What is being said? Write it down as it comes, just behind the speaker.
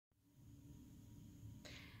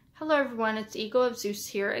Hello everyone, it's Eagle of Zeus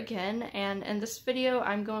here again, and in this video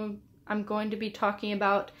I'm going to be talking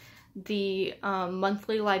about the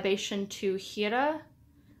monthly libation to Hera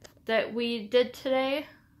that we did today.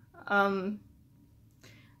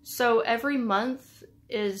 So every month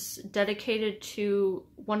is dedicated to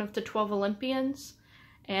one of the 12 Olympians,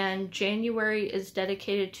 and January is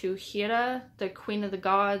dedicated to Hera, the Queen of the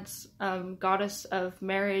Gods, goddess of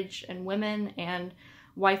marriage and women, and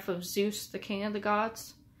wife of Zeus, the King of the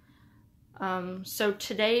Gods. So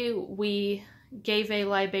today we gave a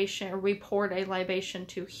libation, or we poured a libation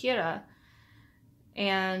to Hera,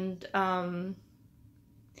 and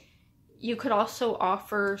you could also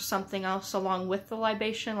offer something else along with the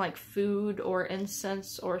libation, like food or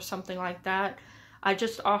incense or something like that. I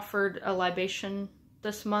just offered a libation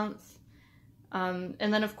this month, and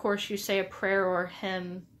then of course you say a prayer or a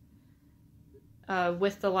hymn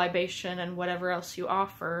with the libation and whatever else you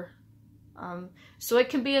offer. So it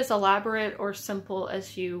can be as elaborate or simple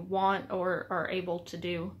as you want or are able to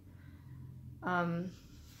do.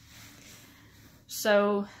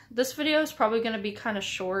 So this video is probably going to be kind of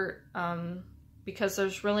short because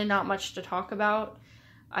there's really not much to talk about.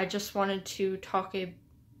 I just wanted to talk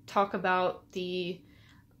about the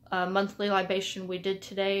monthly libation we did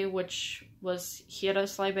today, which was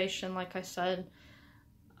Hera's libation, like I said.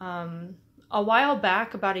 A while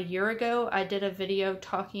back, about a year ago, I did a video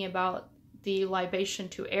talking about the libation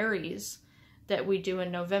to Ares that we do in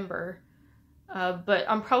November. But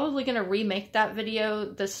I'm probably going to remake that video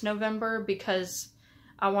this November because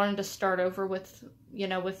I wanted to start over with,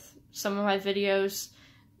 with some of my videos.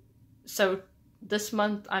 So this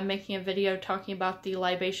month I'm making a video talking about the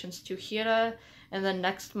libations to Hera, and then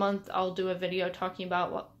next month I'll do a video talking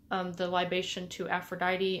about the libation to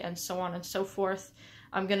Aphrodite, and so on and so forth.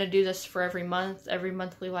 I'm going to do this for every month. Every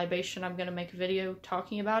monthly libation I'm going to make a video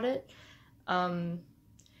talking about it. And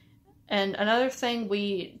another thing,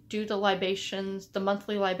 we do the libations, the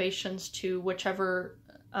monthly libations to whichever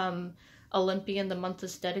Olympian the month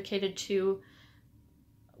is dedicated to.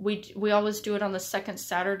 We always do it on the second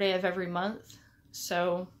Saturday of every month.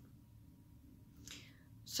 So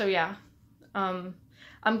yeah.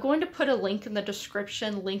 I'm going to put a link in the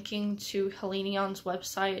description linking to Helenion's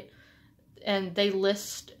website, and they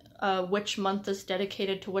list which month is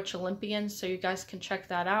dedicated to which Olympian, so you guys can check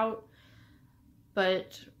that out.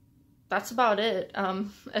 But that's about it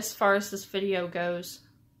as far as this video goes.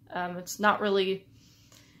 It's not really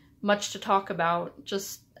much to talk about.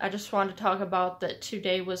 I just wanted to talk about that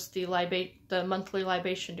today was the monthly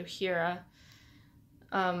libation to Hera.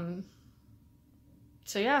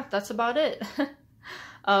 So yeah, that's about it.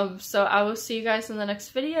 So I will see you guys in the next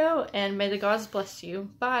video, and may the gods bless you.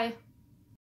 Bye!